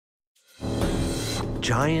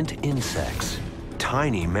giant insects,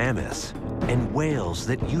 tiny mammoths, and whales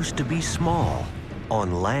that used to be small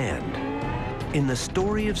on land. In the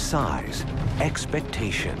story of size,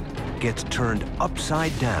 expectation gets turned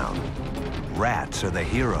upside down. Rats are the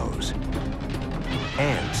heroes.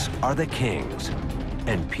 Ants are the kings.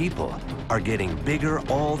 And people are getting bigger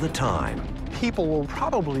all the time. People will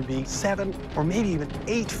probably be 7 or maybe even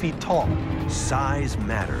 8 feet tall. Size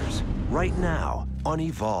matters right now on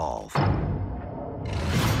Evolve.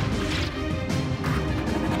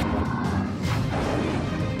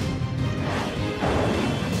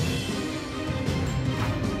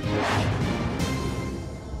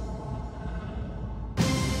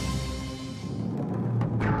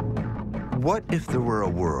 What if there were a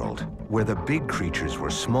world where the big creatures were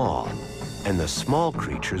small and the small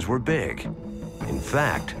creatures were big? In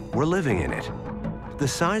fact, we're living in it. The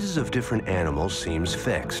sizes of different animals seems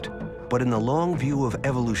fixed, but in the long view of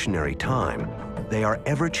evolutionary time, they are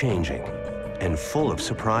ever-changing and full of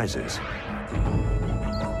surprises.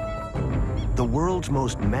 The world's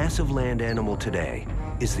most massive land animal today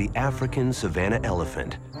is the African savanna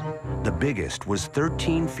elephant. The biggest was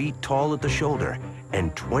 13 feet tall at the shoulder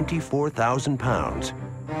and 24,000 pounds.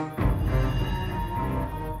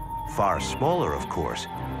 Far smaller, of course,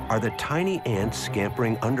 are the tiny ants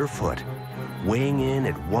scampering underfoot, weighing in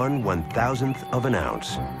at 1/1000th of an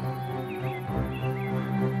ounce.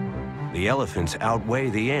 The elephants outweigh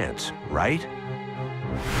the ants, right?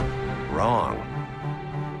 Wrong.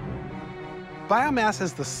 Biomass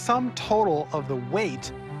is the sum total of the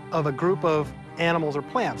weight of a group of animals or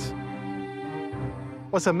plants.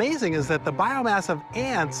 What's amazing is that the biomass of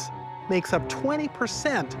ants makes up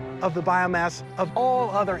 20% of the biomass of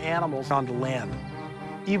all other animals on the land,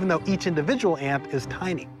 even though each individual ant is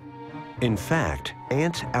tiny. In fact,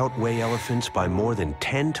 ants outweigh elephants by more than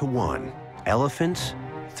 10 to 1. Elephants,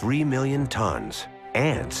 3 million tons.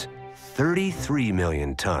 Ants, 33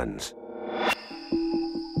 million tons.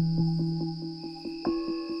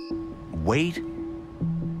 Weight,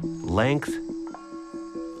 length,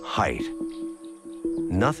 height.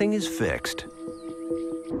 Nothing is fixed.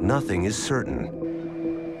 Nothing is certain.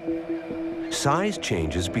 Size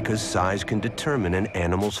changes because size can determine an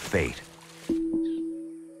animal's fate.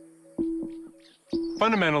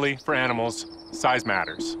 Fundamentally, for animals, size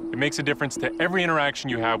matters. It makes a difference to every interaction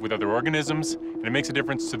you have with other organisms, and it makes a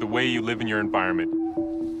difference to the way you live in your environment.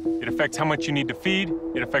 It affects how much you need to feed,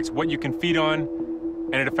 it affects what you can feed on,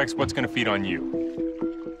 and it affects what's going to feed on you.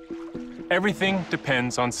 Everything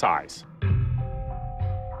depends on size.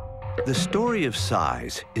 The story of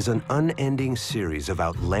size is an unending series of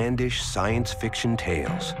outlandish science fiction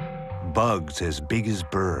tales. Bugs as big as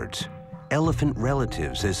birds, elephant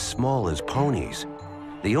relatives as small as ponies.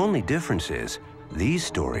 The only difference is these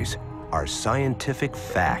stories are scientific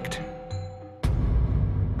fact.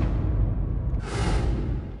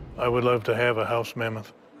 I would love to have a house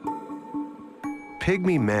mammoth.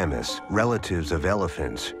 Pygmy mammoths, relatives of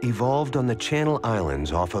elephants, evolved on the Channel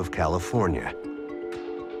Islands off of California.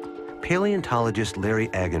 Paleontologist Larry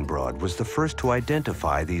Agenbrod was the first to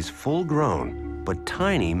identify these full-grown but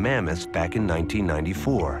tiny mammoths back in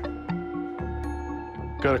 1994.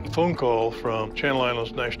 Got a phone call from Channel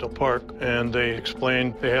Islands National Park, and they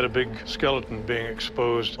explained they had a big skeleton being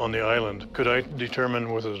exposed on the island. Could I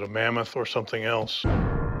determine whether it was a mammoth or something else?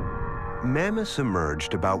 Mammoths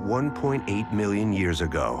emerged about 1.8 million years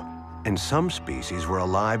ago, and some species were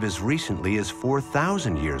alive as recently as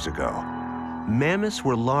 4,000 years ago. Mammoths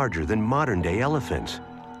were larger than modern-day elephants,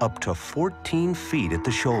 up to 14 feet at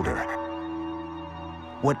the shoulder.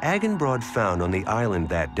 What Agenbrod found on the island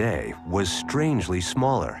that day was strangely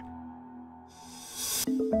smaller.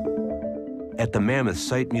 At the Mammoth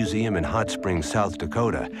Site Museum in Hot Springs, South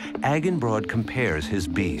Dakota, Agenbrod compares his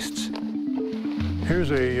beasts.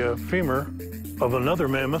 Here's a femur of another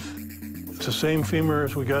mammoth. It's the same femur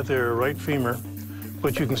as we got there, right femur,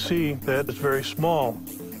 but you can see that it's very small,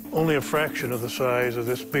 only a fraction of the size of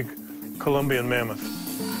this big Colombian mammoth.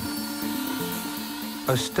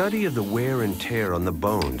 A study of the wear and tear on the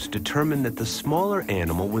bones determined that the smaller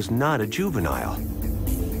animal was not a juvenile.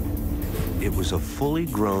 It was a fully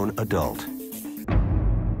grown adult.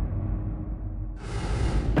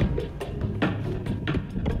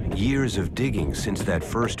 Years of digging since that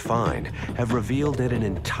first find have revealed that an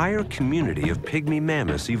entire community of pygmy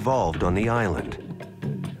mammoths evolved on the island.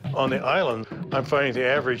 On the island, I'm finding the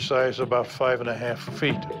average size about 5.5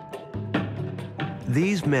 feet.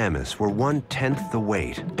 These mammoths were 1/10 the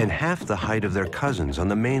weight and half the height of their cousins on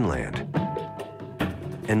the mainland,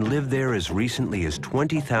 and lived there as recently as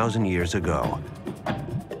 20,000 years ago.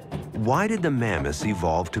 Why did the mammoths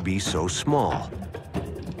evolve to be so small?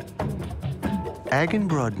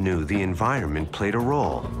 Agenbrod knew the environment played a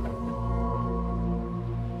role,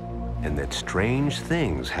 and that strange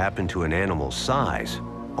things happen to an animal's size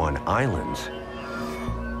on islands.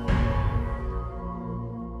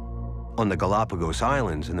 On the Galapagos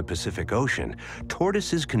Islands in the Pacific Ocean,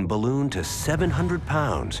 tortoises can balloon to 700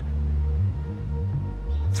 pounds,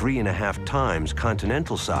 3.5 times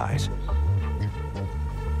continental size.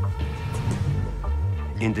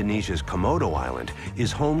 Indonesia's Komodo Island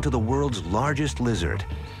is home to the world's largest lizard,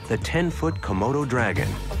 the 10-foot Komodo dragon.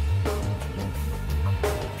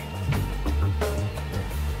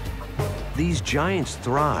 These giants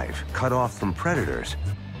thrive, cut off from predators.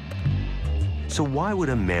 So why would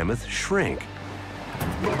a mammoth shrink?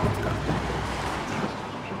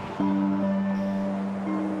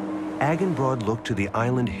 Agenbrod looked to the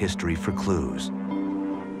island history for clues.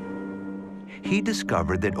 He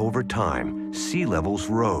discovered that over time, sea levels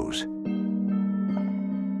rose.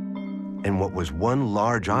 And what was one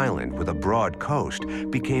large island with a broad coast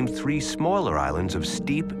became 3 smaller islands of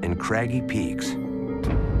steep and craggy peaks.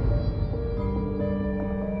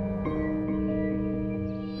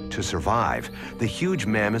 To survive, the huge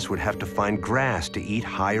mammoths would have to find grass to eat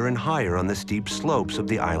higher and higher on the steep slopes of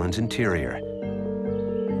the island's interior.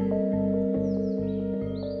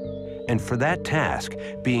 And for that task,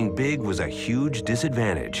 being big was a huge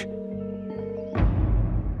disadvantage.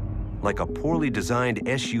 Like a poorly designed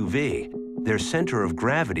SUV, their center of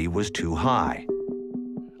gravity was too high.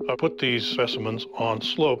 I put these specimens on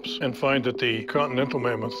slopes and find that the continental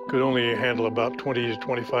mammoth could only handle about 20 to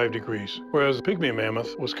 25 degrees, whereas the pygmy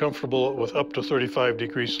mammoth was comfortable with up to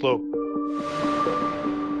 35-degree slope.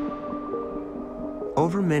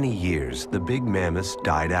 Over many years, the big mammoths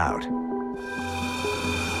died out.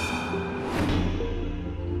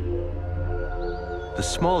 The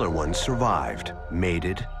smaller ones survived,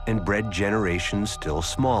 mated, and bred generations still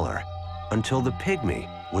smaller, until the pygmy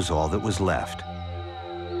was all that was left.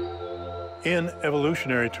 In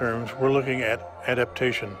evolutionary terms, we're looking at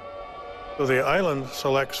adaptation. So the island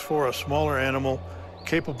selects for a smaller animal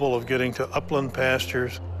capable of getting to upland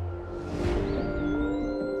pastures.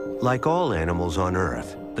 Like all animals on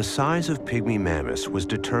Earth, the size of pygmy mammoths was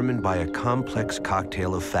determined by a complex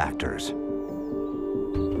cocktail of factors.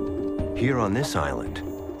 Here on this island,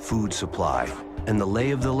 food supply and the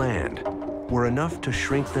lay of the land were enough to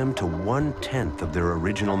shrink them to 1/10 of their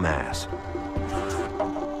original mass.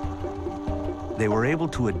 They were able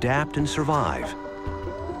to adapt and survive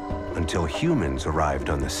until humans arrived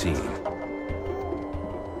on the scene.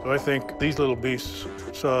 I think these little beasts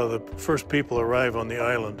saw the first people arrive on the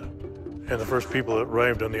island, and the first people that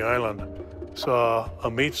arrived on the island saw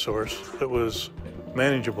a meat source that was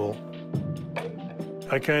manageable.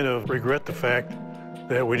 I kind of regret the fact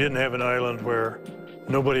that we didn't have an island where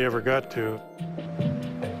nobody ever got to.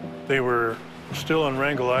 They were still on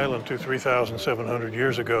Wrangel Island 3,700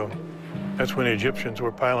 years ago. That's when the Egyptians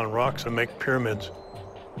were piling rocks to make pyramids.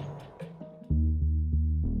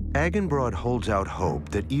 Agenbrod holds out hope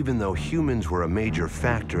that even though humans were a major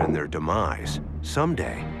factor in their demise,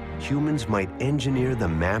 someday humans might engineer the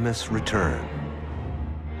mammoth's return.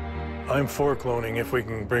 I'm for cloning if we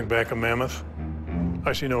can bring back a mammoth.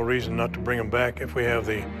 I see no reason not to bring them back if we have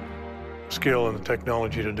the skill and the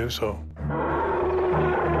technology to do so.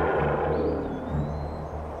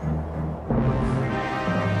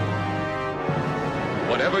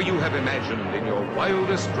 Whatever you have imagined in your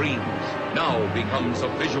wildest dreams now becomes a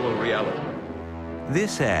visual reality.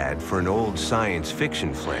 This ad for an old science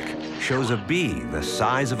fiction flick shows a bee the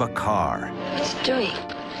size of a car. What's it doing?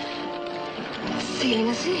 Sealing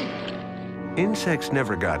us in. Insects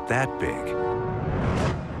never got that big.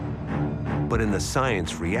 But in the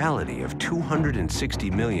science reality of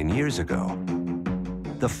 260 million years ago,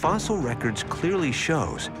 the fossil records clearly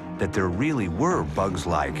shows that there really were bugs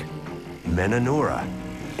like Menonura,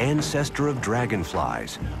 ancestor of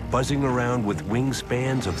dragonflies, buzzing around with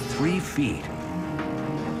wingspans of 3 feet.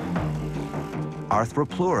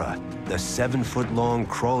 Arthroplura, the 7-foot-long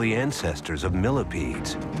crawly ancestors of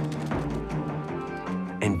millipedes.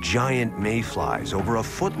 And giant mayflies over 1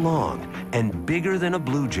 foot long and bigger than a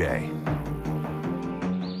blue jay.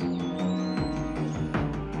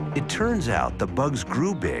 It turns out the bugs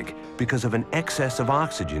grew big because of an excess of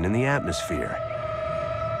oxygen in the atmosphere.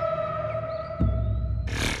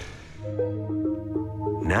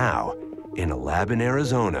 Now, in a lab in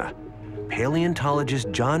Arizona,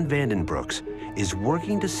 paleontologist John Vandenbrooks is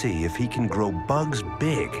working to see if he can grow bugs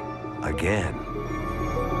big again.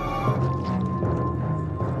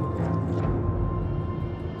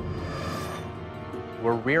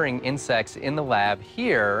 We're rearing insects in the lab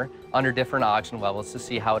here under different oxygen levels to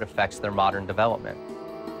see how it affects their modern development.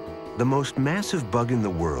 The most massive bug in the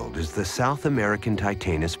world is the South American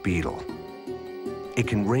Titanus beetle. It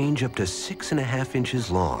can range up to 6.5 inches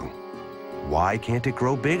long. Why can't it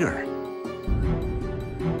grow bigger?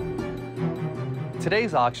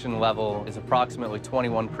 Today's oxygen level is approximately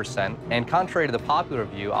 21%, and contrary to the popular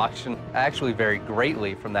view, oxygen actually varied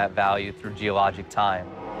greatly from that value through geologic time.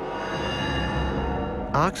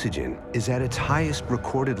 Oxygen is at its highest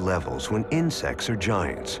recorded levels when insects are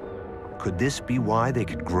giants. Could this be why they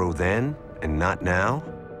could grow then and not now?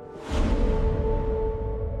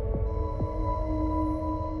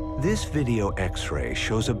 This video X-ray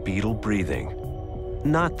shows a beetle breathing,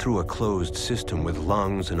 not through a closed system with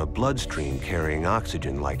lungs and a bloodstream carrying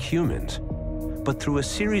oxygen like humans, but through a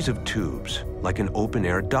series of tubes, like an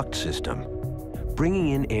open-air duct system, bringing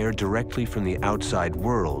in air directly from the outside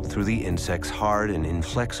world through the insect's hard and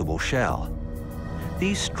inflexible shell.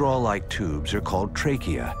 These straw-like tubes are called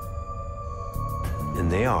trachea, and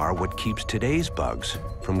they are what keeps today's bugs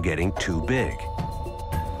from getting too big.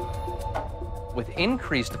 With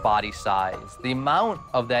increased body size, the amount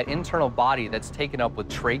of that internal body that's taken up with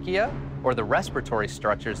trachea, or the respiratory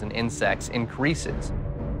structures in insects, increases.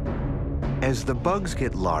 As the bugs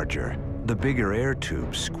get larger, the bigger air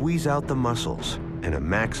tubes squeeze out the muscles, and a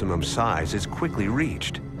maximum size is quickly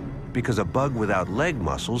reached, because a bug without leg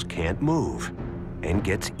muscles can't move and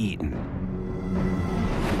gets eaten.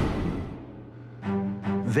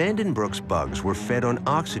 Vandenbroek's bugs were fed on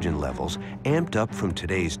oxygen levels amped up from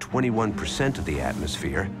today's 21% of the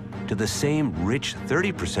atmosphere to the same rich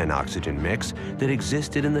 30% oxygen mix that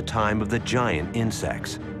existed in the time of the giant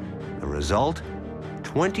insects. The result?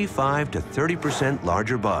 25 to 30%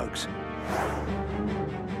 larger bugs.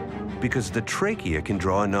 Because the trachea can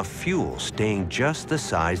draw enough fuel, staying just the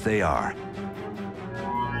size they are.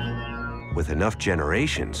 With enough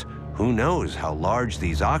generations, who knows how large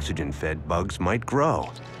these oxygen-fed bugs might grow?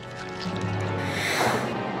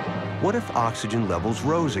 What if oxygen levels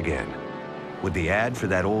rose again? Would the ad for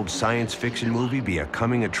that old science fiction movie be a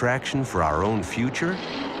coming attraction for our own future?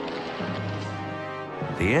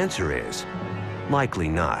 The answer is, likely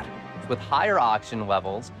not. With higher oxygen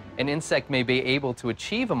levels, an insect may be able to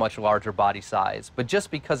achieve a much larger body size, but just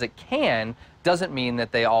because it can doesn't mean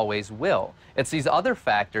that they always will. It's these other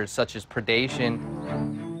factors, such as predation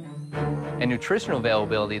and nutritional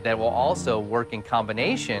availability, that will also work in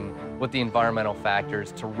combination with the environmental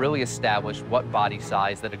factors to really establish what body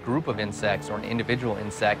size that a group of insects or an individual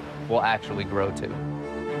insect will actually grow to.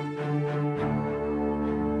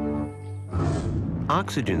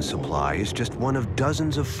 Oxygen supply is just one of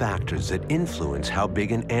dozens of factors that influence how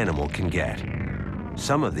big an animal can get.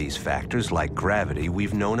 Some of these factors, like gravity,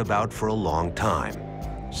 we've known about for a long time.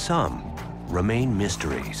 Some remain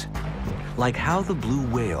mysteries, like how the blue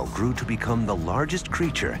whale grew to become the largest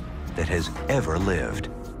creature that has ever lived.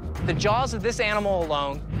 The jaws of this animal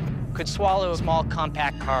alone could swallow a small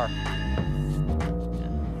compact car.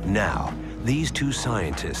 Now, these two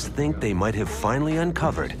scientists think they might have finally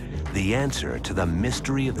uncovered the answer to the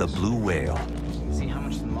mystery of the blue whale. See how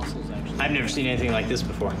much the muscles actually... I've never seen anything like this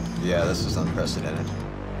before. Yeah, this is unprecedented.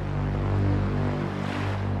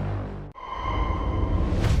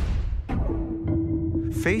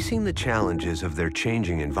 Facing the challenges of their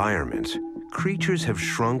changing environments, creatures have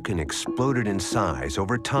shrunk and exploded in size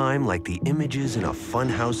over time like the images in a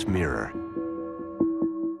funhouse mirror.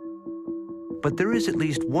 But there is at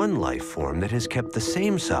least one life form that has kept the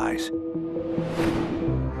same size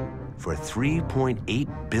for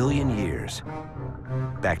 3.8 billion years.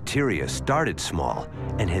 Bacteria started small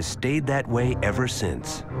and has stayed that way ever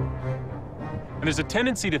since. And there's a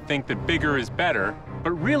tendency to think that bigger is better,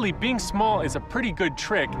 but really being small is a pretty good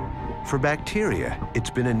trick. For bacteria, it's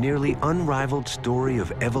been a nearly unrivaled story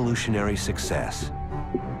of evolutionary success.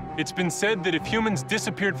 It's been said that if humans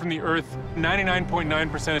disappeared from the Earth,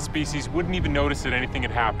 99.9% of species wouldn't even notice that anything had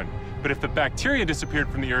happened. But if the bacteria disappeared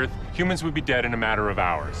from the Earth, humans would be dead in a matter of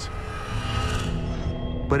hours.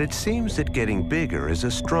 But it seems that getting bigger is a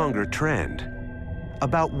stronger trend.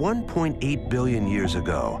 About 1.8 billion years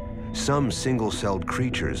ago, some single-celled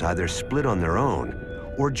creatures either split on their own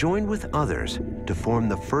or joined with others to form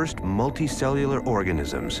the first multicellular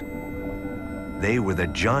organisms. They were the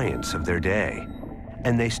giants of their day,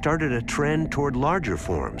 and they started a trend toward larger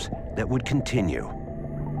forms that would continue.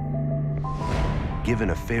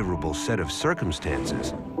 Given a favorable set of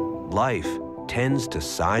circumstances, life tends to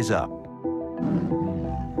size up.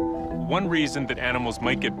 One reason that animals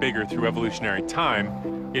might get bigger through evolutionary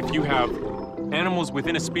time, if you have animals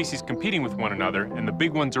within a species competing with one another, and the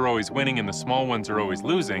big ones are always winning and the small ones are always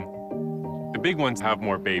losing, the big ones have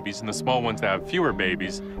more babies and the small ones have fewer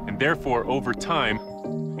babies, and therefore, over time,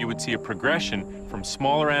 you would see a progression from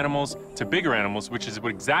smaller animals to bigger animals, which is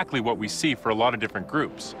exactly what we see for a lot of different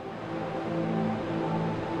groups.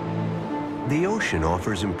 The ocean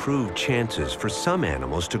offers improved chances for some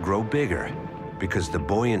animals to grow bigger because the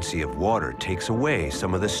buoyancy of water takes away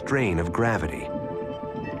some of the strain of gravity.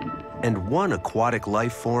 And one aquatic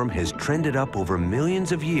life form has trended up over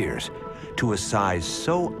millions of years to a size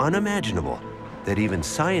so unimaginable that even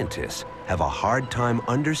scientists have a hard time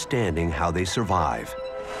understanding how they survive.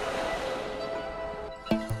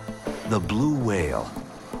 The blue whale,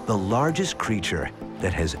 the largest creature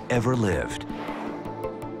that has ever lived.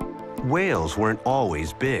 Whales weren't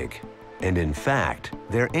always big, and in fact,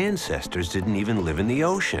 their ancestors didn't even live in the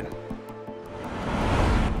ocean.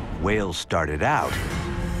 Whales started out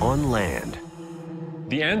on land.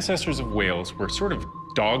 The ancestors of whales were sort of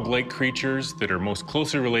dog-like creatures that are most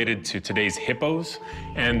closely related to today's hippos,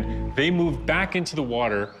 and they moved back into the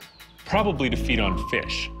water probably to feed on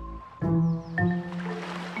fish.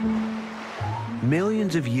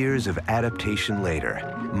 Millions of years of adaptation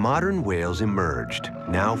later, modern whales emerged,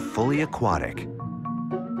 now fully aquatic.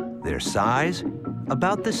 Their size,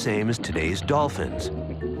 about the same as today's dolphins,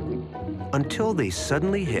 until they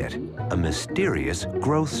suddenly hit a mysterious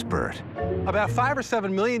growth spurt. About 5 or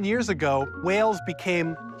 7 million years ago, whales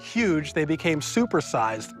became huge. They became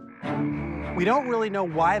supersized. We don't really know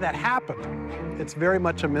why that happened. It's very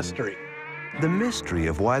much a mystery. The mystery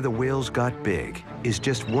of why the whales got big is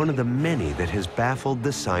just one of the many that has baffled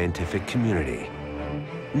the scientific community.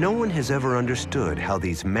 No one has ever understood how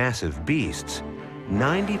these massive beasts,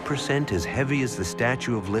 90% as heavy as the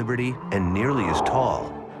Statue of Liberty and nearly as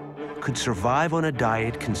tall, could survive on a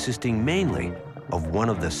diet consisting mainly of one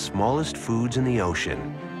of the smallest foods in the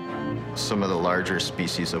ocean. Some of the larger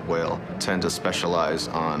species of whale tend to specialize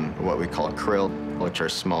on what we call krill, which are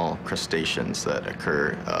small crustaceans that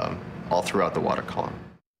occur all throughout the water column.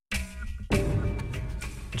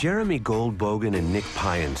 Jeremy Goldbogen and Nick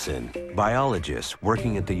Pyenson, biologists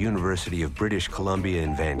working at the University of British Columbia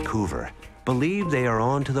in Vancouver, believe they are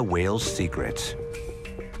on to the whale's secrets.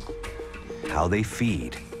 How they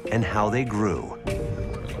feed and how they grew.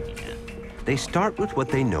 They start with what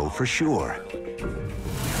they know for sure.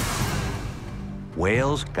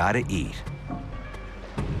 Whales gotta eat.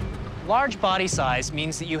 Large body size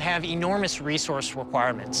means that you have enormous resource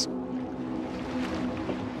requirements.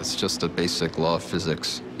 It's just a basic law of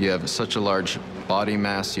physics. You have such a large body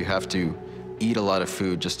mass, you have to eat a lot of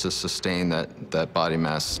food just to sustain that body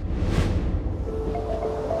mass.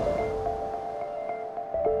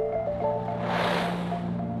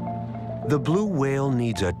 The blue whale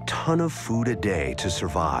needs a ton of food a day to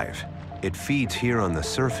survive. It feeds here on the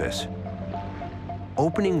surface,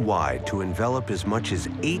 opening wide to envelop as much as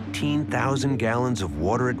 18,000 gallons of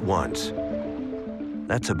water at once.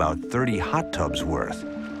 That's about 30 hot tubs worth.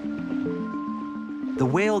 The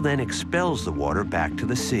whale then expels the water back to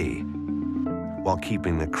the sea, while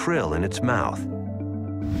keeping the krill in its mouth.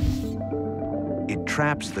 It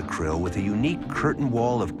traps the krill with a unique curtain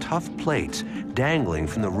wall of tough plates dangling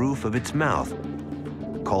from the roof of its mouth,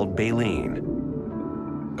 called baleen.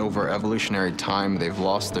 Over evolutionary time, they've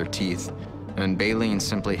lost their teeth, and baleen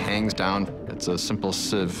simply hangs down. It's a simple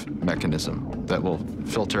sieve mechanism that will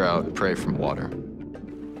filter out prey from water.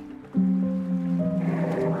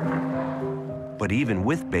 But even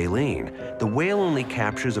with baleen, the whale only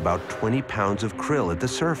captures about 20 pounds of krill at the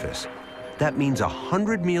surface. That means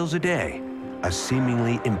 100 meals a day, a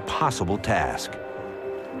seemingly impossible task.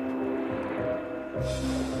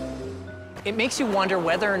 It makes you wonder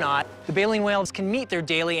whether or not the baleen whales can meet their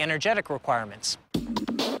daily energetic requirements.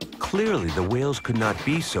 Clearly, the whales could not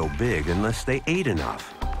be so big unless they ate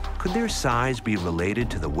enough. Could their size be related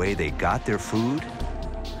to the way they got their food?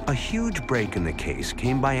 A huge break in the case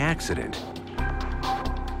came by accident.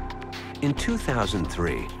 In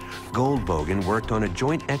 2003, Goldbogen worked on a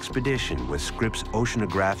joint expedition with Scripps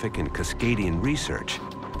Oceanographic and Cascadian Research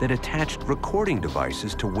that attached recording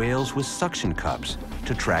devices to whales with suction cups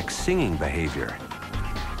to track singing behavior.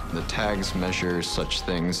 The tags measure such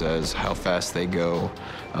things as how fast they go,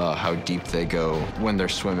 how deep they go, when they're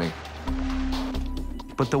swimming.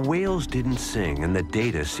 But the whales didn't sing and the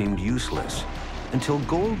data seemed useless until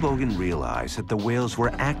Goldbogen realized that the whales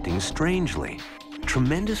were acting strangely,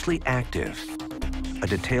 tremendously active. A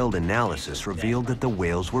detailed analysis revealed that the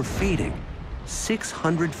whales were feeding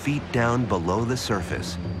 600 feet down below the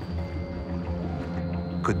surface.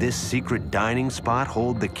 Could this secret dining spot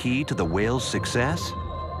hold the key to the whale's success?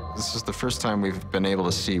 This is the first time we've been able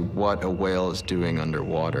to see what a whale is doing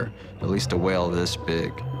underwater, at least a whale this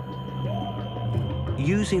big.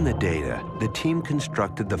 Using the data, the team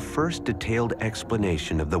constructed the first detailed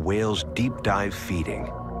explanation of the whale's deep dive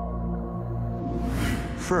feeding.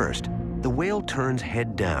 First, the whale turns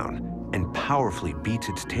head down and powerfully beats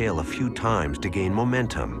its tail a few times to gain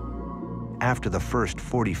momentum. After the first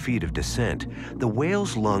 40 feet of descent, the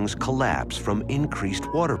whale's lungs collapse from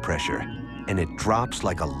increased water pressure, and it drops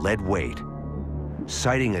like a lead weight.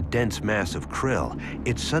 Sighting a dense mass of krill,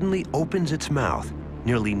 it suddenly opens its mouth,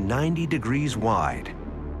 nearly 90 degrees wide.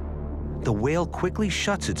 The whale quickly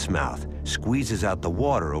shuts its mouth, squeezes out the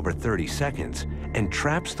water over 30 seconds, and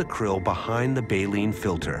traps the krill behind the baleen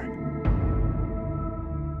filter.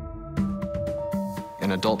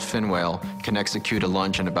 An adult fin whale can execute a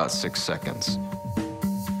lunge in about 6 seconds.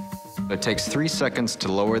 It takes 3 seconds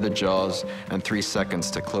to lower the jaws and 3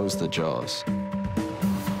 seconds to close the jaws.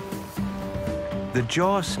 The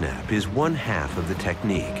jaw snap is one half of the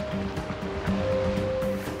technique.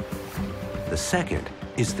 The second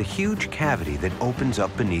is the huge cavity that opens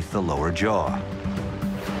up beneath the lower jaw.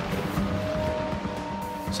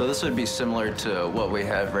 So this would be similar to what we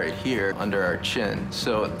have right here under our chin.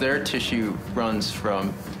 So their tissue runs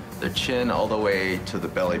from the chin all the way to the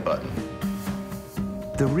belly button.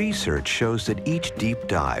 The research shows that each deep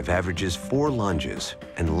dive averages 4 lunges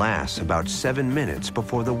and lasts about 7 minutes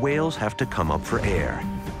before the whales have to come up for air.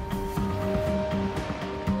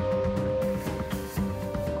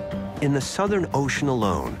 In the Southern Ocean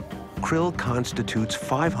alone, krill constitutes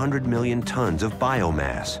 500 million tons of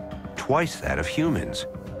biomass, twice that of humans.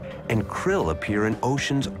 And krill appear in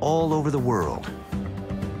oceans all over the world.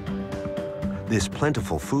 This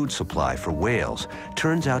plentiful food supply for whales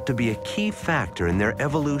turns out to be a key factor in their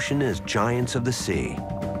evolution as giants of the sea.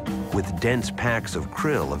 With dense packs of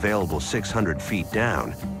krill available 600 feet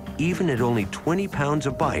down, even at only 20 pounds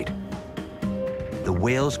a bite, the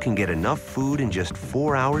whales can get enough food in just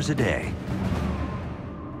 4 hours a day,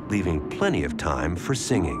 leaving plenty of time for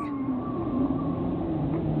singing.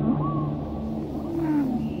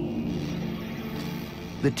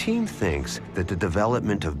 The team thinks that the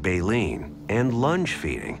development of baleen and lunge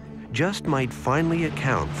feeding just might finally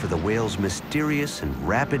account for the whale's mysterious and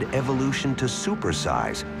rapid evolution to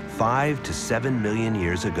supersize 5 to 7 million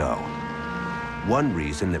years ago. One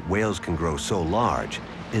reason that whales can grow so large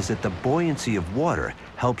is that the buoyancy of water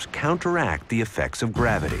helps counteract the effects of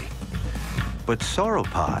gravity. But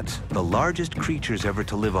sauropods, the largest creatures ever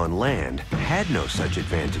to live on land, had no such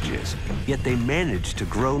advantages, yet they managed to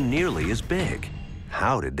grow nearly as big.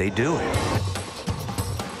 How did they do it?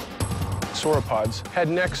 Sauropods had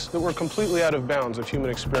necks that were completely out of bounds of human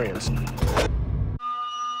experience.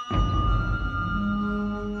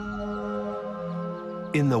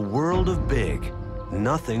 In the world of big,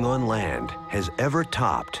 nothing on land has ever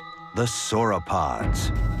topped the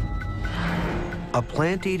sauropods. A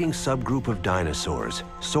plant-eating subgroup of dinosaurs,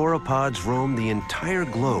 sauropods roamed the entire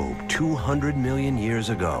globe 200 million years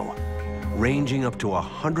ago, ranging up to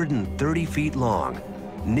 130 feet long,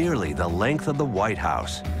 nearly the length of the White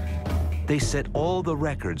House. They set all the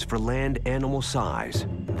records for land animal size.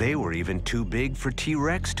 They were even too big for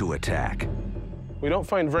T-Rex to attack. We don't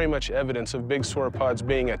find very much evidence of big sauropods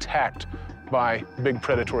being attacked by big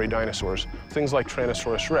predatory dinosaurs, things like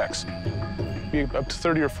Tyrannosaurus rex. Be up to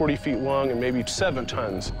 30 or 40 feet long and maybe 7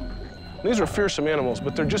 tons. These are fearsome animals,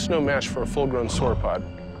 but they're just no match for a full-grown sauropod.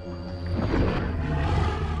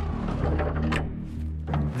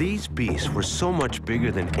 These beasts were so much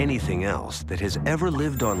bigger than anything else that has ever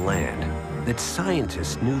lived on land that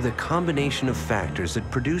scientists knew the combination of factors that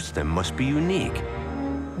produced them must be unique.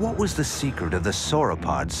 What was the secret of the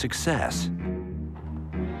sauropod's success?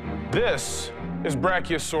 This is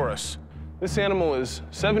Brachiosaurus. This animal is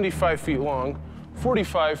 75 feet long,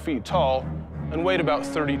 45 feet tall, and weighed about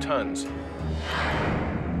 30 tons.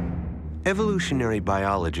 Evolutionary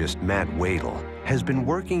biologist Matt Wadle has been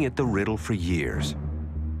working at the riddle for years.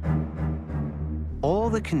 All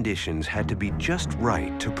the conditions had to be just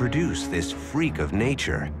right to produce this freak of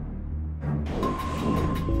nature.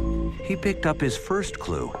 He picked up his first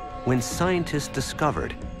clue when scientists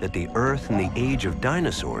discovered that the Earth in the age of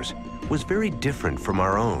dinosaurs was very different from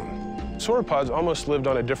our own. Sauropods almost lived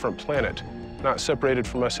on a different planet, not separated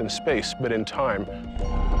from us in space, but in time.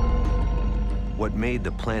 What made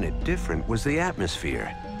the planet different was the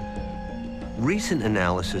atmosphere. Recent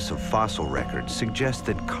analysis of fossil records suggests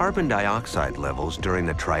that carbon dioxide levels during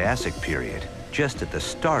the Triassic period, just at the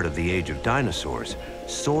start of the age of dinosaurs,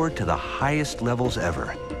 soared to the highest levels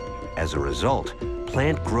ever. As a result,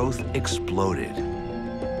 plant growth exploded.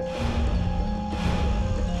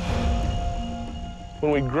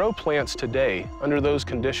 When we grow plants today, under those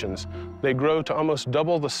conditions, they grow to almost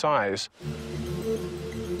double the size.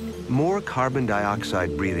 More carbon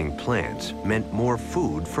dioxide-breathing plants meant more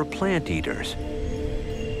food for plant eaters.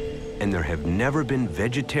 And there have never been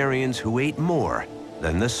vegetarians who ate more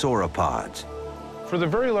than the sauropods. For the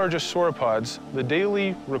very largest sauropods, the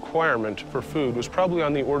daily requirement for food was probably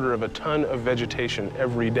on the order of a ton of vegetation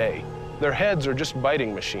every day. Their heads are just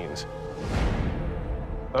biting machines.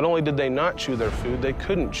 Not only did they not chew their food, they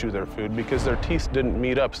couldn't chew their food because their teeth didn't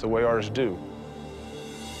meet up the way ours do.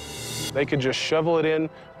 They could just shovel it in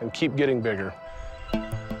and keep getting bigger.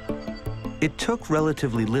 It took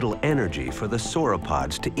relatively little energy for the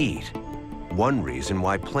sauropods to eat. One reason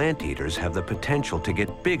why plant eaters have the potential to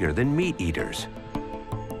get bigger than meat eaters.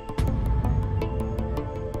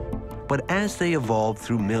 But as they evolved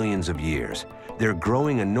through millions of years, their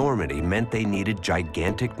growing enormity meant they needed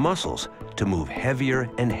gigantic muscles to move heavier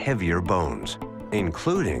and heavier bones,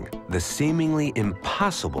 including the seemingly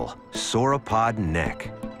impossible sauropod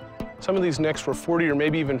neck. Some of these necks were 40 or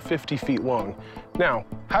maybe even 50 feet long. Now,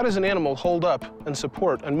 how does an animal hold up and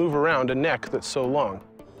support and move around a neck that's so long?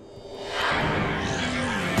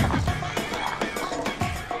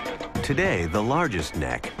 Today, the largest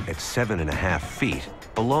neck, at 7.5 feet,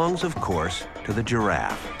 belongs, of course, to the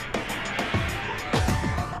giraffe.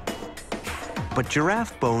 But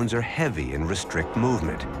giraffe bones are heavy and restrict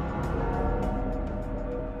movement.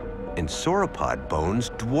 And sauropod bones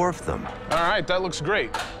dwarf them. All right, that looks great.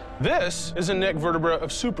 This is a neck vertebra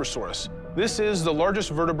of Supersaurus. This is the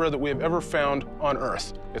largest vertebra that we have ever found on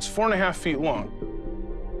Earth. It's 4.5 feet long.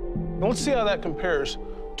 Now let's see how that compares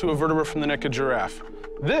to a vertebra from the neck of giraffe.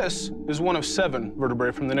 This is one of 7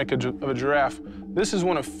 vertebrae from the neck of a giraffe. This is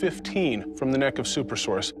one of 15 from the neck of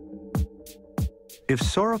Supersaurus. If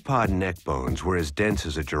sauropod neck bones were as dense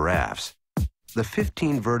as a giraffe's, the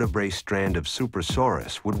 15 vertebrae strand of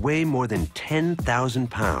Supersaurus would weigh more than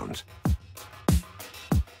 10,000 pounds.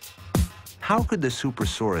 How could the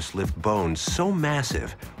Supersaurus lift bones so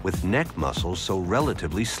massive with neck muscles so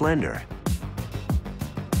relatively slender?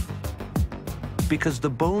 Because the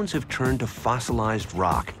bones have turned to fossilized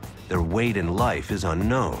rock, their weight in life is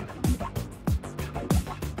unknown.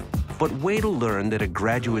 But wait to learn that a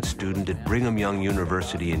graduate student at Brigham Young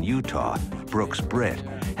University in Utah, Brooks Britt,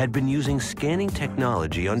 had been using scanning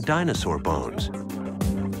technology on dinosaur bones.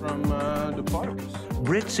 From Diplodocus.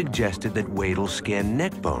 Britt suggested that Wadel scan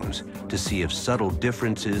neck bones to see if subtle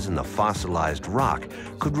differences in the fossilized rock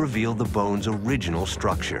could reveal the bone's original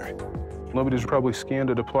structure. Nobody's probably scanned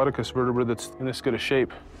a Diplodocus vertebra that's in this good a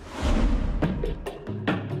shape.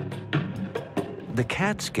 The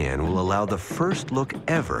CAT scan will allow the first look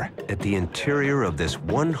ever at the interior of this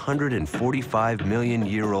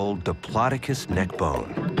 145-million-year-old Diplodocus neck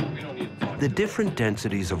bone. The different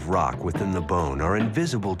densities of rock within the bone are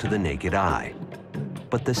invisible to the naked eye,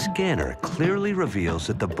 but the scanner clearly reveals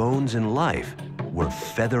that the bones in life were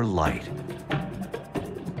feather light.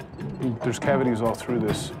 There's cavities all through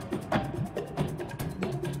this.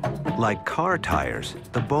 Like car tires,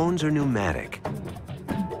 the bones are pneumatic.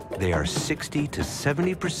 They are 60 to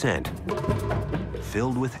 70%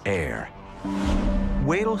 filled with air.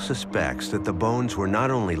 Wadel suspects that the bones were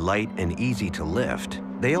not only light and easy to lift,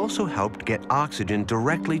 they also helped get oxygen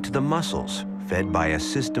directly to the muscles, fed by a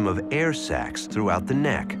system of air sacs throughout the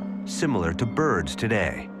neck, similar to birds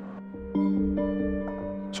today.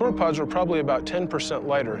 Sauropods were probably about 10%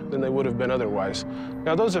 lighter than they would have been otherwise.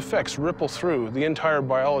 Now, those effects ripple through the entire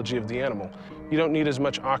biology of the animal. You don't need as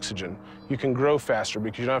much oxygen. You can grow faster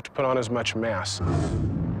because you don't have to put on as much mass.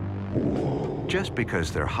 Just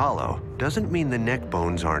because they're hollow doesn't mean the neck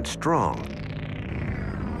bones aren't strong.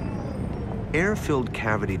 Air-filled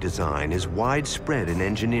cavity design is widespread in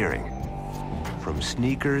engineering, from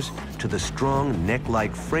sneakers to the strong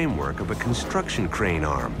neck-like framework of a construction crane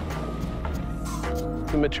arm.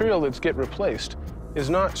 The material that's get replaced is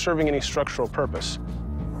not serving any structural purpose.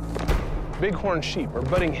 Bighorn sheep are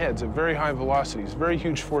butting heads at very high velocities, very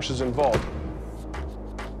huge forces involved.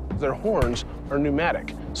 Their horns are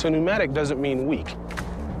pneumatic, so pneumatic doesn't mean weak.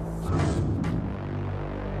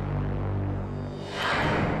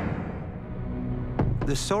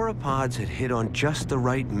 The sauropods had hit on just the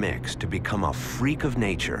right mix to become a freak of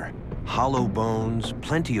nature. Hollow bones,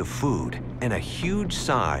 plenty of food, and a huge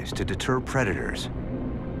size to deter predators.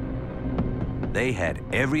 They had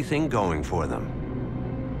everything going for them.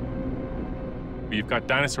 You've got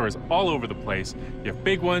dinosaurs all over the place. You have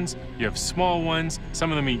big ones, you have small ones,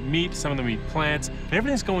 some of them eat meat, some of them eat plants, and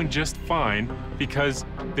everything's going just fine because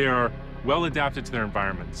they are well adapted to their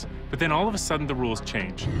environments. But then all of a sudden the rules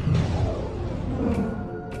change.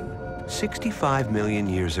 65 million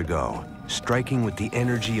years ago, striking with the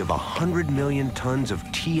energy of 100 million tons of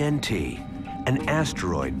TNT, an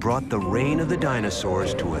asteroid brought the reign of the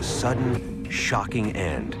dinosaurs to a sudden, shocking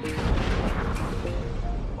end.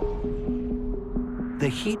 The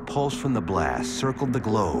heat pulse from the blast circled the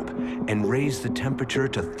globe and raised the temperature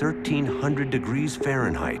to 1,300 degrees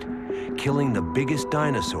Fahrenheit, killing the biggest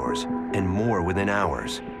dinosaurs and more within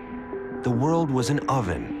hours. The world was an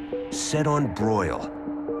oven, set on broil.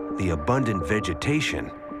 The abundant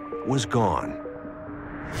vegetation was gone.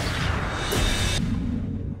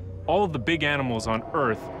 All of the big animals on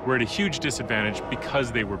Earth were at a huge disadvantage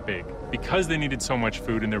because they were big. Because they needed so much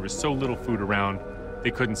food and there was so little food around,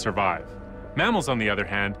 they couldn't survive. Mammals, on the other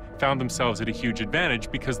hand, found themselves at a huge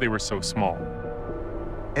advantage because they were so small.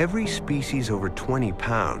 Every species over 20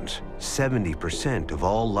 pounds, 70% of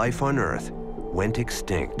all life on Earth, went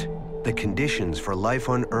extinct. The conditions for life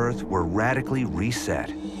on Earth were radically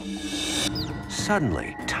reset.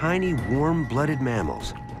 Suddenly, tiny warm-blooded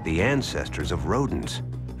mammals, the ancestors of rodents,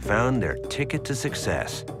 found their ticket to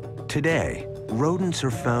success. Today, rodents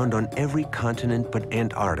are found on every continent but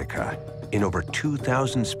Antarctica, in over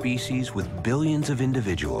 2,000 species with billions of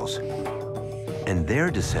individuals. And their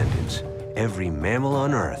descendants, every mammal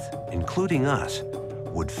on Earth, including us,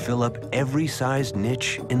 would fill up every size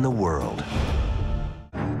niche in the world.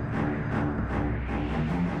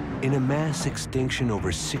 In a mass extinction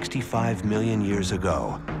over 65 million years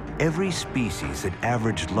ago, every species that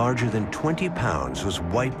averaged larger than 20 pounds was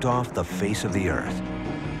wiped off the face of the Earth.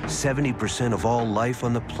 70% of all life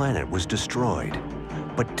on the planet was destroyed.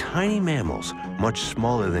 But tiny mammals, much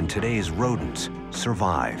smaller than today's rodents,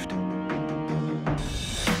 survived.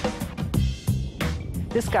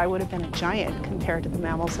 This guy would have been a giant compared to the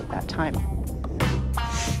mammals at that time.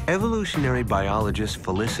 Evolutionary biologist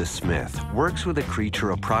Felicia Smith works with a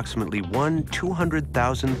creature approximately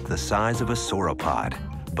 1/200,000th the size of a sauropod,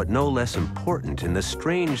 but no less important in the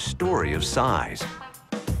strange story of size.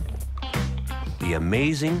 The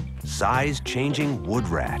amazing, size-changing wood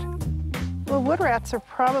rat. Well, wood rats are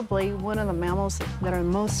probably one of the mammals that are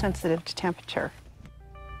most sensitive to temperature.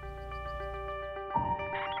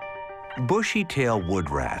 Bushy-tailed wood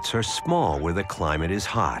rats are small where the climate is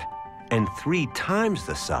hot, and 3 times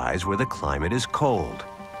the size where the climate is cold.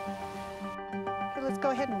 Okay, let's go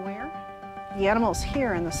ahead and wear. The animals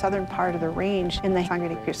here in the southern part of the range in the Sangre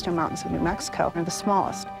de Cristo Mountains of New Mexico are the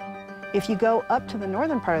smallest. If you go up to the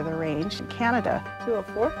northern part of the range in Canada,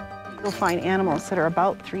 204, you'll find animals that are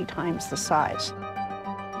about 3 times the size.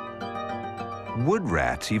 Wood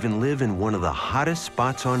rats even live in one of the hottest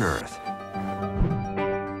spots on Earth,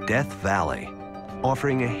 Death Valley,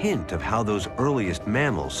 offering a hint of how those earliest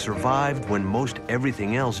mammals survived when most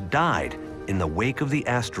everything else died in the wake of the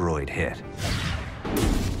asteroid hit.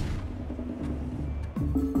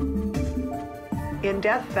 In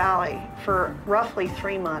Death Valley, for roughly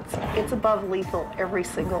 3 months, it's above lethal every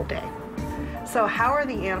single day. So how are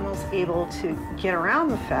the animals able to get around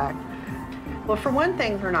the fact? Well, for one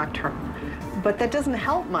thing, they're nocturnal, but that doesn't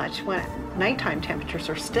help much when nighttime temperatures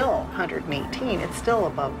are still 118. It's still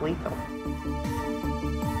above lethal.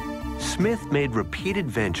 Smith made repeated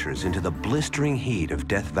ventures into the blistering heat of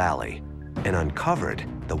Death Valley and uncovered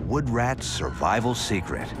the wood rat's survival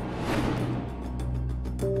secret.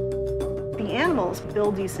 The animals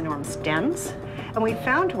build these enormous dens, and we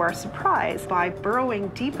found to our surprise, by burrowing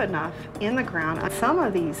deep enough in the ground, some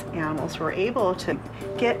of these animals were able to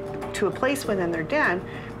get to a place within their den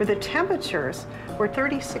where the temperatures were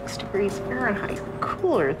 36 degrees Fahrenheit,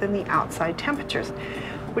 cooler than the outside temperatures,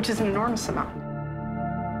 which is an enormous amount.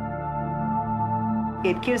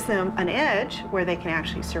 It gives them an edge where they can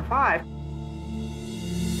actually survive.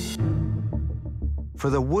 For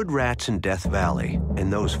the wood rats in Death Valley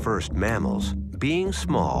and those first mammals, being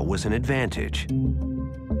small was an advantage.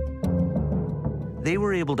 They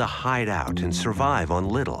were able to hide out and survive on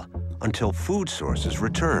little until food sources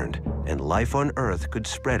returned and life on Earth could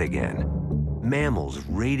spread again. Mammals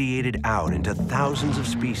radiated out into thousands of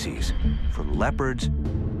species, from leopards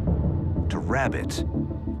to rabbits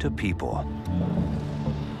to people.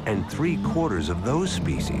 And 3/4 of those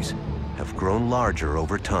species have grown larger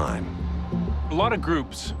over time. A lot of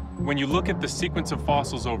groups, when you look at the sequence of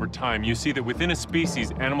fossils over time, you see that within a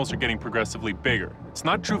species, animals are getting progressively bigger. It's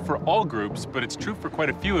not true for all groups, but it's true for quite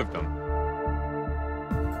a few of them.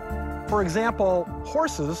 For example,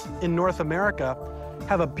 horses in North America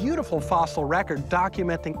have a beautiful fossil record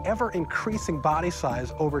documenting ever-increasing body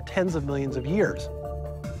size over tens of millions of years.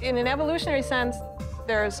 In an evolutionary sense,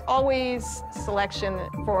 there's always selection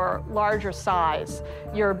for larger size.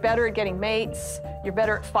 You're better at getting mates, you're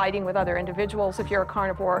better at fighting with other individuals. If you're a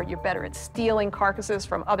carnivore, you're better at stealing carcasses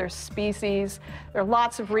from other species. There are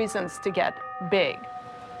lots of reasons to get big.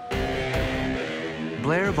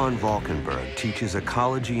 Blair von Valkenburg teaches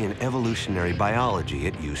ecology and evolutionary biology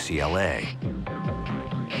at UCLA.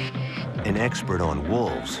 an expert on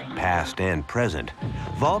wolves, past and present,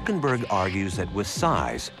 Valkenburg argues that with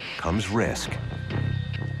size comes risk.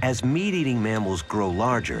 As meat-eating mammals grow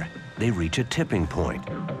larger, they reach a tipping point.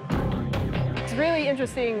 It's really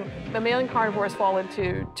interesting. Mammalian carnivores fall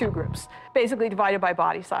into two groups, basically divided by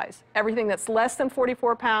body size. Everything that's less than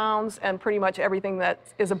 44 pounds and pretty much everything that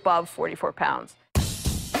is above 44 pounds.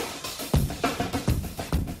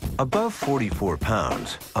 Above 44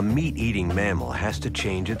 pounds, a meat-eating mammal has to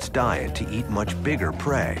change its diet to eat much bigger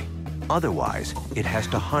prey. Otherwise, it has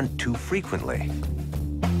to hunt too frequently.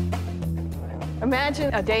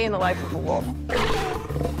 Imagine a day in the life of a wolf.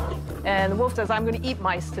 And the wolf says, I'm going to eat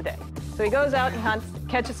mice today. So he goes out and hunts,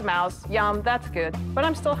 catches a mouse. Yum, that's good. But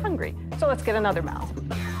I'm still hungry. So let's get another mouse.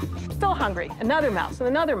 Still hungry. Another mouse, and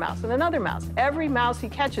another mouse, and another mouse. Every mouse he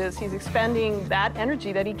catches, he's expending that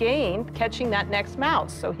energy that he gained catching that next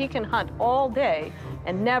mouse. So he can hunt all day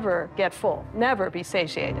and never get full, never be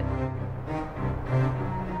satiated.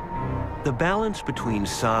 The balance between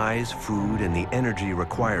size, food, and the energy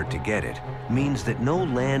required to get it means that no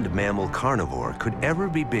land mammal carnivore could ever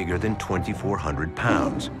be bigger than 2,400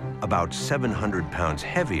 pounds, about 700 pounds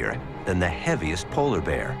heavier than the heaviest polar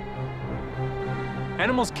bear.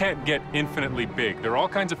 Animals can't get infinitely big. There are all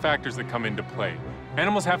kinds of factors that come into play.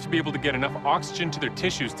 Animals have to be able to get enough oxygen to their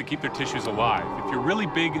tissues to keep their tissues alive. If you're really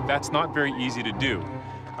big, that's not very easy to do.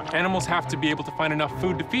 Animals have to be able to find enough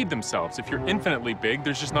food to feed themselves. If you're infinitely big,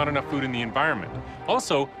 there's just not enough food in the environment.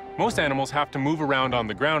 Also, most animals have to move around on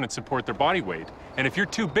the ground and support their body weight. And if you're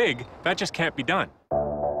too big, that just can't be done.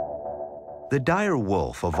 The dire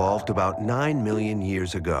wolf evolved about 9 million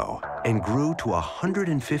years ago and grew to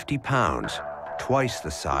 150 pounds, twice the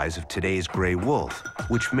size of today's gray wolf,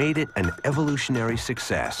 which made it an evolutionary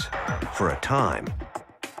success for a time.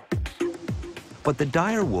 But the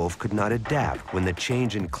dire wolf could not adapt when the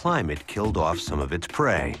change in climate killed off some of its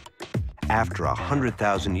prey. After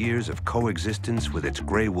 100,000 years of coexistence with its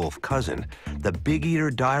gray wolf cousin, the big-eater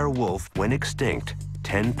dire wolf went extinct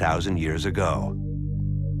 10,000 years ago.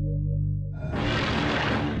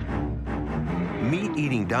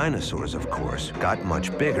 Meat-eating dinosaurs, of course, got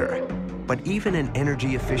much bigger. But even an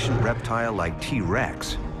energy-efficient reptile like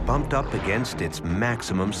T-Rex bumped up against its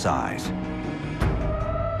maximum size.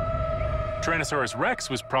 Tyrannosaurus rex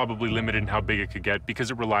was probably limited in how big it could get because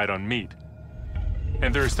it relied on meat.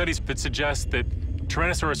 And there are studies that suggest that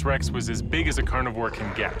Tyrannosaurus rex was as big as a carnivore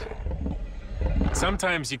can get.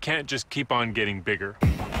 Sometimes you can't just keep on getting bigger.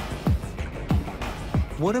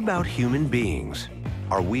 What about human beings?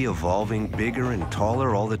 Are we evolving bigger and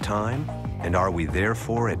taller all the time? And are we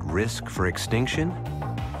therefore at risk for extinction?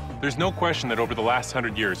 There's no question that over the last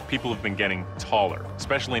 100 years, people have been getting taller,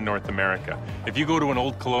 especially in North America. If you go to an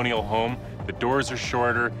old colonial home, the doors are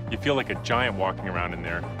shorter, you feel like a giant walking around in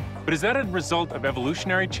there. But is that a result of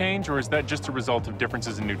evolutionary change, or is that just a result of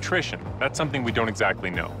differences in nutrition? That's something we don't exactly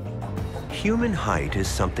know. Human height is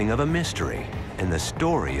something of a mystery, and the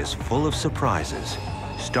story is full of surprises,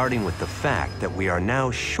 starting with the fact that we are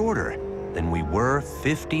now shorter than we were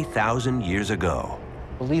 50,000 years ago.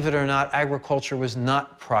 Believe it or not, agriculture was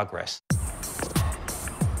not progress.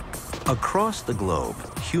 Across the globe,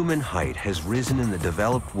 human height has risen in the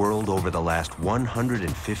developed world over the last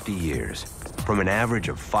 150 years, from an average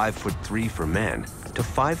of 5'3" for men to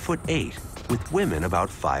 5'8", with women about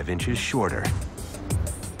 5 inches shorter.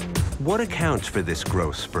 What accounts for this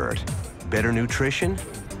growth spurt? Better nutrition?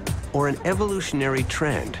 Or an evolutionary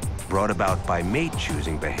trend brought about by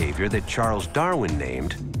mate-choosing behavior that Charles Darwin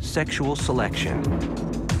named sexual selection?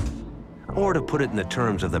 Or to put it in the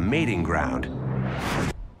terms of the mating ground,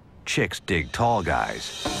 chicks dig tall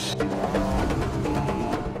guys.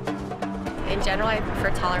 In general, I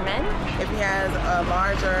prefer taller men. If he has a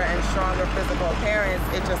larger and stronger physical appearance,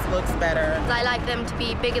 it just looks better. I like them to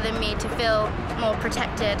be bigger than me to feel more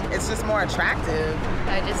protected. It's just more attractive.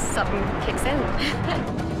 Something kicks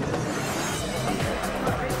in.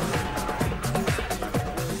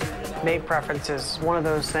 Mate preference is one of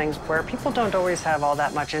those things where people don't always have all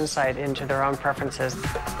that much insight into their own preferences.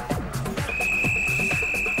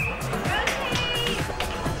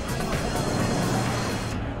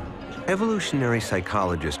 Evolutionary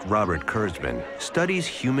psychologist Robert Kurzban studies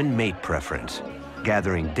human mate preference,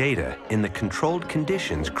 gathering data in the controlled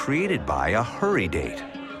conditions created by a hurry date.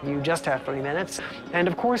 You just have 3 minutes. And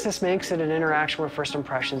of course, this makes it an interaction where first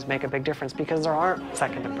impressions make a big difference because there aren't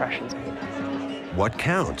second impressions. What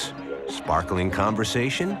counts? Sparkling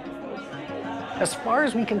conversation? As far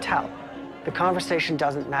as we can tell, the conversation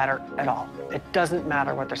doesn't matter at all. It doesn't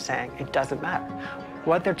matter what they're saying. It doesn't matter.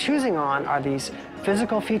 What they're choosing on are these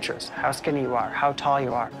physical features, how skinny you are, how tall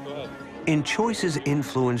you are. In choices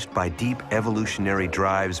influenced by deep evolutionary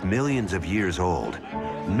drives millions of years old,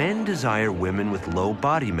 men desire women with low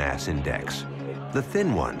body mass index, the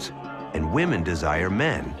thin ones, and women desire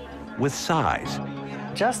men with size.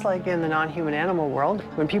 Just like in the non-human animal world,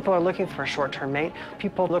 when people are looking for a short-term mate,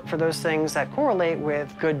 people look for those things that correlate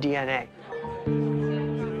with good DNA.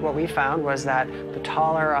 What we found was that the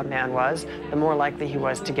taller a man was, the more likely he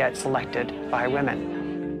was to get selected by women.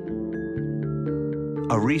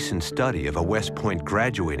 A recent study of a West Point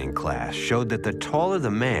graduating class showed that the taller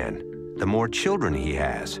the man, the more children he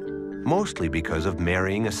has, mostly because of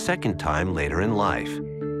marrying a second time later in life.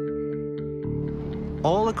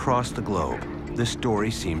 All across the globe, the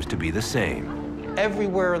story seems to be the same.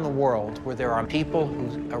 Everywhere in the world where there are people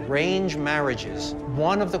who arrange marriages,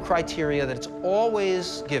 one of the criteria that's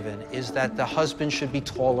always given is that the husband should be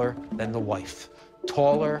taller than the wife.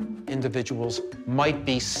 Taller individuals might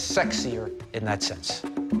be sexier in that sense.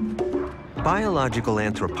 Biological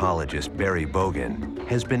anthropologist Barry Bogan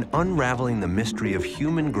has been unraveling the mystery of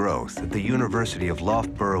human growth at the University of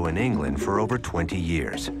Loughborough in England for over 20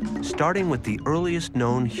 years, starting with the earliest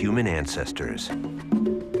known human ancestors.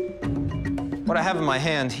 What I have in my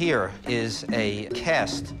hand here is a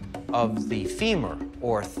cast of the femur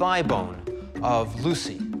or thigh bone of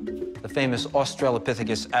Lucy, the famous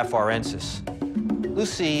Australopithecus afarensis.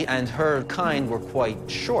 Lucy and her kind were quite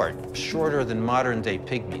short, shorter than modern-day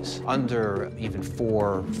pygmies, under even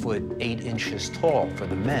 4 foot 8 inches tall for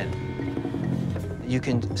the men. You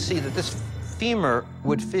can see that this femur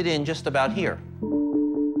would fit in just about here.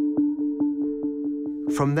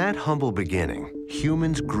 From that humble beginning,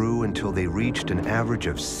 humans grew until they reached an average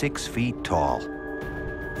of 6 feet tall.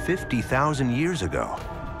 50,000 years ago.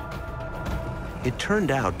 It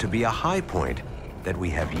turned out to be a high point that we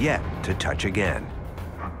have yet to touch again.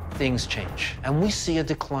 Things change, and we see a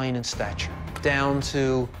decline in stature, down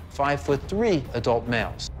to 5'3" adult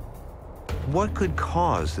males. What could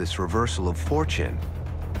cause this reversal of fortune?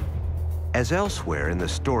 As elsewhere in the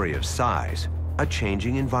story of size, a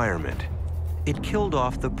changing environment. It killed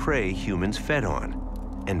off the prey humans fed on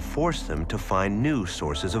and forced them to find new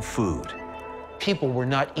sources of food. People were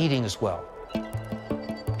not eating as well.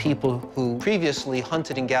 People who previously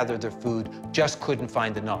hunted and gathered their food just couldn't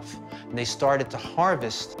find enough. And they started to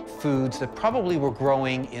harvest foods that probably were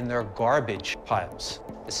growing in their garbage piles.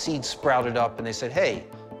 The seeds sprouted up and they said, hey,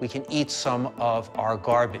 we can eat some of our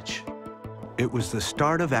garbage. It was the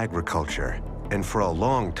start of agriculture, and for a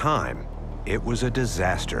long time, it was a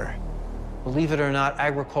disaster. Believe it or not,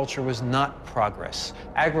 agriculture was not progress.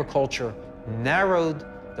 Agriculture narrowed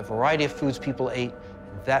the variety of foods people ate.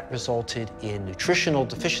 That resulted in nutritional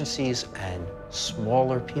deficiencies and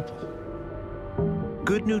smaller people.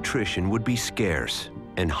 Good nutrition would be scarce,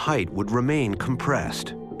 and height would remain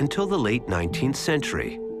compressed until the late 19th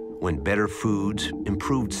century, when better foods,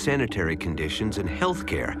 improved sanitary conditions, and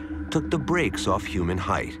healthcare took the brakes off human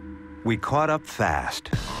height. We caught up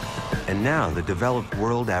fast, and now the developed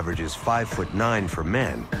world averages 5'9" for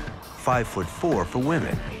men, 5'4" for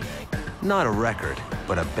women. Not a record,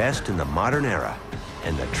 but a best in the modern era.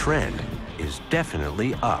 And the trend is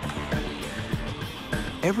definitely up.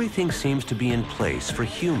 Everything seems to be in place for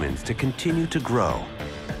humans to continue to grow.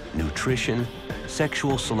 Nutrition,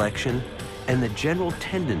 sexual selection, and the general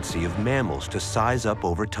tendency of mammals to size up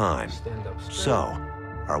over time. So,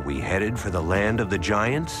 are we headed for the land of the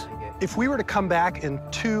giants? If we were to come back in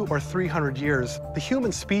 200 or 300 years, the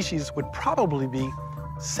human species would probably be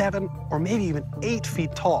 7 or maybe even 8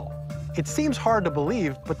 feet tall. It seems hard to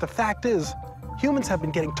believe, but the fact is, humans have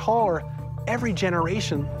been getting taller every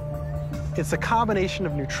generation. It's a combination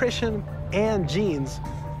of nutrition and genes,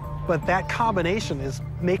 but that combination is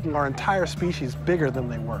making our entire species bigger than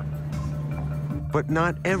they were. But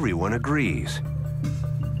not everyone agrees.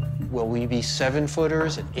 Will we be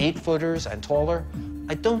 7-footers and 8-footers and taller?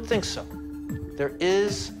 I don't think so. There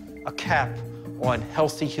is a cap on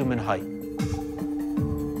healthy human height.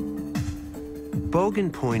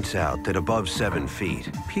 Bogan points out that above 7 feet,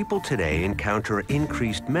 people today encounter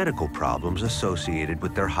increased medical problems associated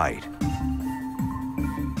with their height.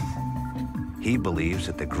 He believes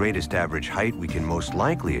that the greatest average height we can most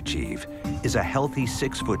likely achieve is a healthy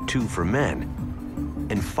 6'2" for men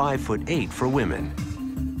and 5'8" for women.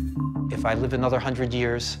 If I live another 100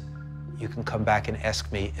 years, you can come back and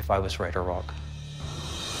ask me if I was right or wrong.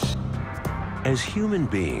 As human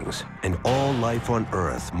beings and all life on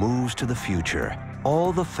Earth moves to the future,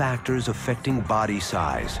 all the factors affecting body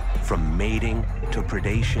size, from mating to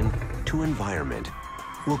predation to environment,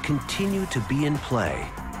 will continue to be in play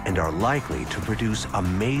and are likely to produce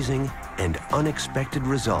amazing and unexpected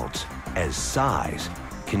results as size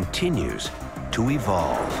continues to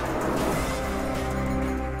evolve.